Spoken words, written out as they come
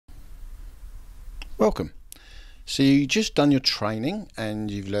Welcome. So you just done your training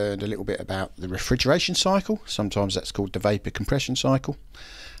and you've learned a little bit about the refrigeration cycle. Sometimes that's called the vapor compression cycle.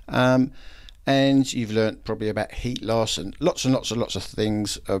 And you've learned probably about heat loss and lots of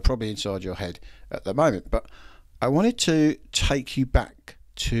things are probably inside your head at the moment. But I wanted to take you back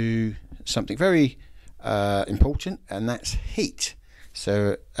to something very important, and that's heat.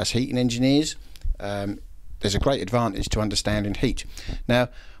 So as heating engineers, there's a great advantage to understanding heat. Now,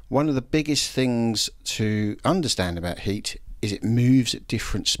 one of the biggest things to understand about heat is it moves at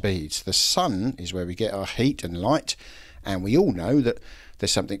different speeds. The sun is where we get our heat and light, and we all know that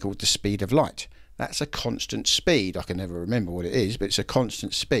there's something called the speed of light. That's a constant speed. I can never remember what it is, but it's a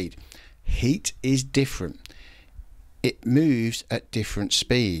constant speed. Heat is different. It moves at different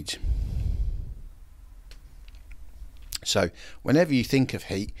speeds. So whenever you think of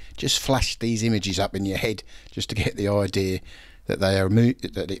heat, just flash these images up in your head just to get the idea that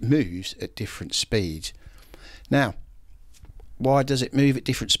that it moves at different speeds. Now, why does it move at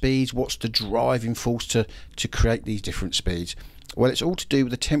different speeds? What's the driving force to create these different speeds? Well, it's all to do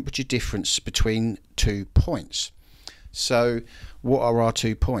with the temperature difference between 2 points. So what are our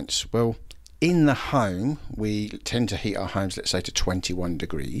 2 points? Well, in the home, we tend to heat our homes, let's say, to 21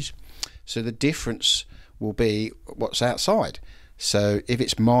 degrees. So the difference will be what's outside. So if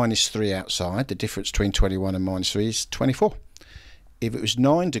it's -3 outside, the difference between 21 and -3 is 24. If it was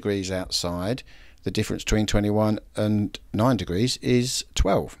 9 degrees outside, the difference between 21 and 9 degrees is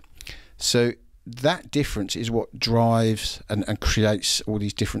 12. So that difference is what drives and creates all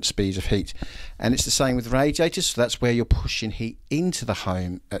these different speeds of heat. And it's the same with radiators. So that's where you're pushing heat into the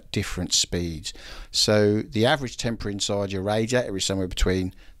home at different speeds. So the average temperature inside your radiator is somewhere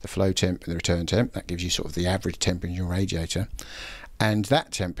between the flow temp and the return temp. That gives you sort of the average temperature in your radiator. And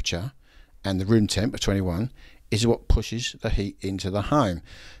that temperature and the room temp of 21 is what pushes the heat into the home.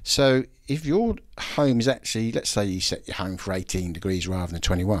 So if your home is actually, let's say you set your home for 18 degrees rather than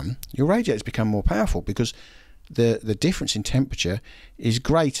 21, your radiators become more powerful because the difference in temperature is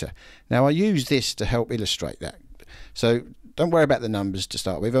greater. Now, I use this to help illustrate that. So don't worry about the numbers to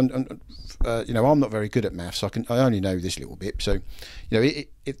start with. You know, I'm not very good at maths, so I only know this little bit. So, you know,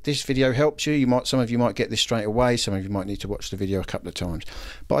 if this video helps you, some of you might get this straight away. Some of you might need to watch the video a couple of times.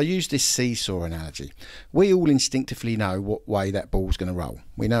 But I use this seesaw analogy. We all instinctively know what way that ball's going to roll.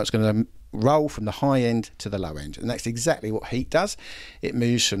 We know it's going to roll from the high end to the low end, and that's exactly what heat does. It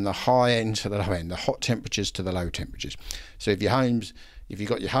moves from the high end to the low end, the hot temperatures to the low temperatures. So if you've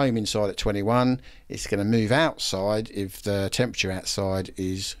got your home inside at 21, it's going to move outside if the temperature outside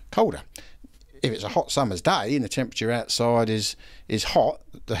is colder. If it's a hot summer's day and the temperature outside is hot,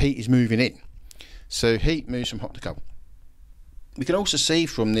 the heat is moving in. So heat moves from hot to cold. We can also see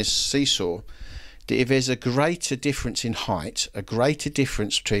from this seesaw that if there's a greater difference in height, a greater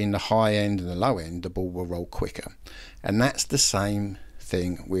difference between the high end and the low end, the ball will roll quicker. And that's the same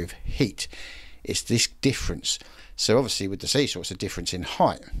thing with heat. It's this difference. So obviously with the seesaw, it's a difference in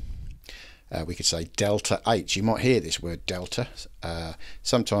height. We could say delta H. You might hear this word delta.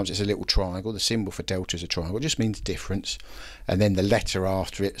 Sometimes it's a little triangle. The symbol for delta is a triangle. It just means difference. And then the letter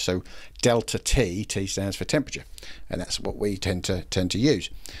after it. So delta T, T stands for temperature. And that's what we tend to use.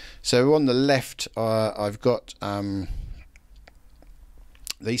 So on the left, I've got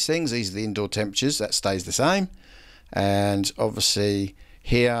these things. These are the indoor temperatures. That stays the same. And obviously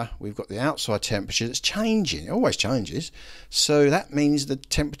here we've got the outside temperature that's changing. It always changes. So that means the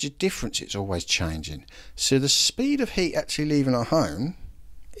temperature difference is always changing. So the speed of heat actually leaving our home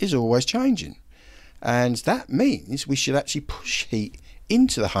is always changing. And that means we should actually push heat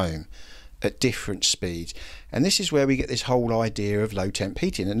into the home at different speeds. And this is where we get this whole idea of low temp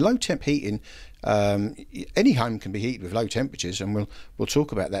heating. And low temp heating, any home can be heated with low temperatures, and we'll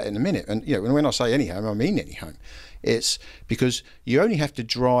talk about that in a minute. And you know, when I say any home, I mean any home. It's because you only have to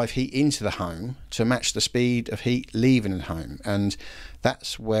drive heat into the home to match the speed of heat leaving the home. And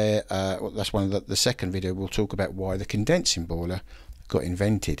that's where that's one of the second video we'll talk about why the condensing boiler got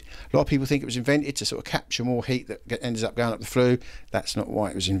invented. A lot of people think it was invented to sort of capture more heat that ends up going up the flue. That's not why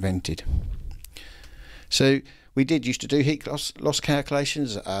it was invented. So we used to do heat loss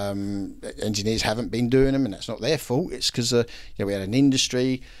calculations. Engineers haven't been doing them, and that's not their fault. It's because you know, we had an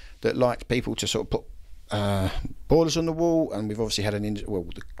industry that liked people to sort of put boilers on the wall, and we've obviously had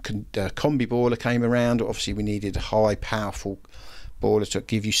the combi boiler came around. Obviously, we needed a high, powerful boiler to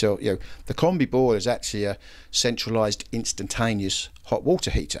give you the combi boiler is actually a centralized, instantaneous hot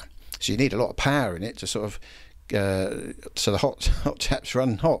water heater. So you need a lot of power in it to sort of so the hot taps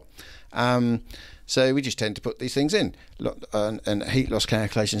run hot. So we just tend to put these things in, and heat loss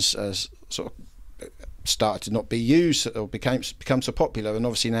calculations sort of started to not be used or become so popular, and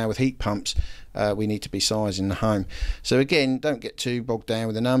obviously now with heat pumps we need to be sizing the home. So again, don't get too bogged down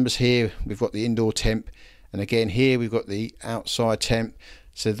with the numbers. Here we've got the indoor temp, and again here we've got the outside temp.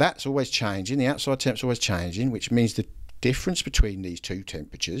 So that's always changing. The outside temp's always changing, which means the difference between these two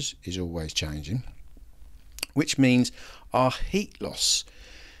temperatures is always changing, which means our heat loss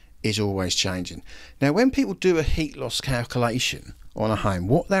is always changing. Now when people do a heat loss calculation on a home,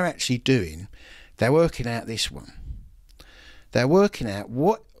 what they're actually doing, they're working out this one. They're working out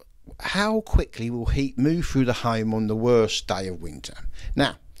how quickly will heat move through the home on the worst day of winter.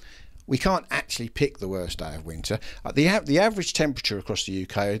 Now, we can't actually pick the worst day of winter. The average temperature across the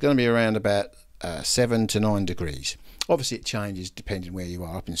UK is going to be around about 7 to 9 degrees. Obviously it changes depending where you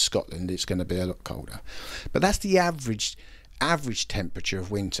are. Up in Scotland it's going to be a lot colder. But that's the average temperature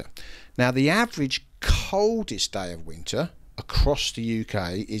of winter. Now the average coldest day of winter across the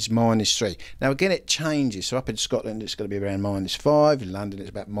UK is -3. Now again it changes, so up in Scotland it's going to be around -5, in London it's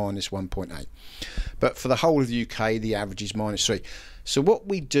about -1.8, but for the whole of the UK the average is -3. So what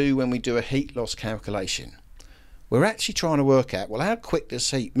we do when we do a heat loss calculation, we're actually trying to work out, well, how quick does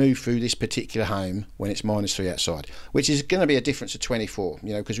heat move through this particular home when it's -3 outside, which is going to be a difference of 24,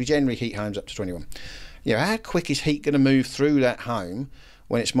 you know, because we generally heat homes up to 21. You know, how quick is heat going to move through that home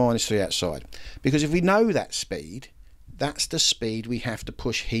when it's -3 outside? Because if we know that speed, that's the speed we have to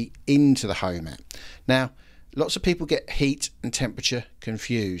push heat into the home at. Now, lots of people get heat and temperature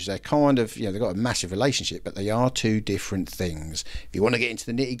confused. They're kind of, you know, they've got a massive relationship, but they are two different things. If you want to get into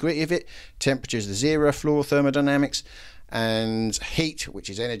the nitty gritty of it, temperature is the zero law of thermodynamics, and heat, which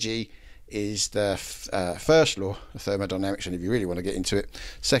is energy, is the first law of thermodynamics. And if you really want to get into it,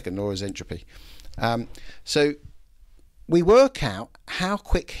 second law is entropy. So we work out how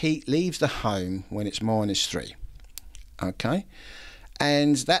quick heat leaves the home when it's -3. Okay,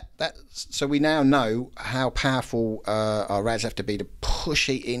 and so we now know how powerful our rads have to be to push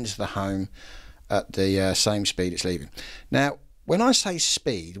heat into the home at the same speed it's leaving. Now when I say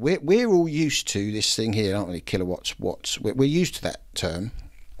speed, we're all used to this thing here, aren't we? Kilowatts, watts, we're used to that term.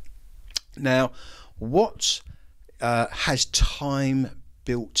 Now watts has time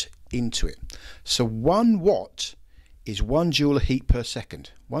built into it. So 1 watt is 1 joule of heat per second,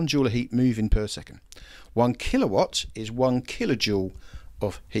 1 joule of heat moving per second. 1 kilowatt is 1 kilojoule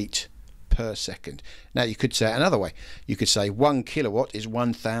of heat per second. Now you could say it another way. You could say 1 kilowatt is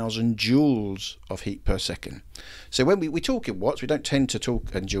 1,000 joules of heat per second. So when we talk in watts, we don't tend to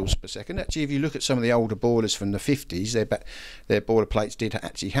talk in joules per second. Actually, if you look at some of the older boilers from the 50s, their boiler plates did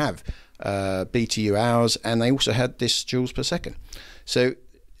actually have BTU hours, and they also had this joules per second. So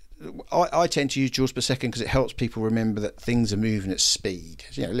I tend to use joules per second because it helps people remember that things are moving at speed.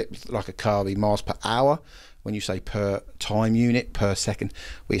 You know, like a car be miles per hour. When you say per time unit, per second,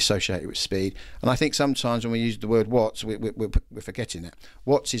 we associate it with speed. And I think sometimes when we use the word watts, we're forgetting that.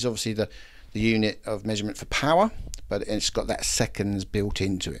 Watts is obviously the unit of measurement for power, but it's got that seconds built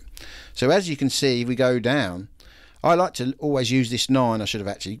into it. So as you can see, we go down. I like to always use this 9. I should have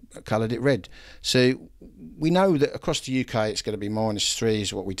actually coloured it red. So we know that across the UK it's going to be -3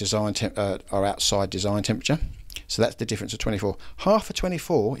 is what we design our outside design temperature. So that's the difference of 24. Half of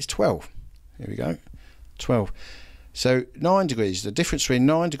 24 is 12. Here we go, 12. So 9 degrees, the difference between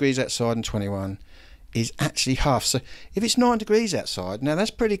 9 degrees outside and 21 is actually half. So if it's 9 degrees outside, now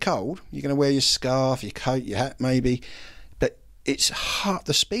that's pretty cold. You're going to wear your scarf, your coat, your hat maybe, but it's half.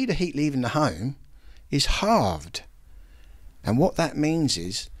 The speed of heat leaving the home is halved. And what that means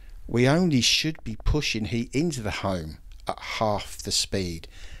is we only should be pushing heat into the home at half the speed,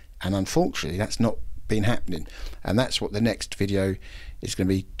 and unfortunately that's not been happening, and that's what the next video is going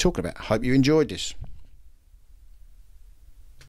to be talking about. I hope you enjoyed this.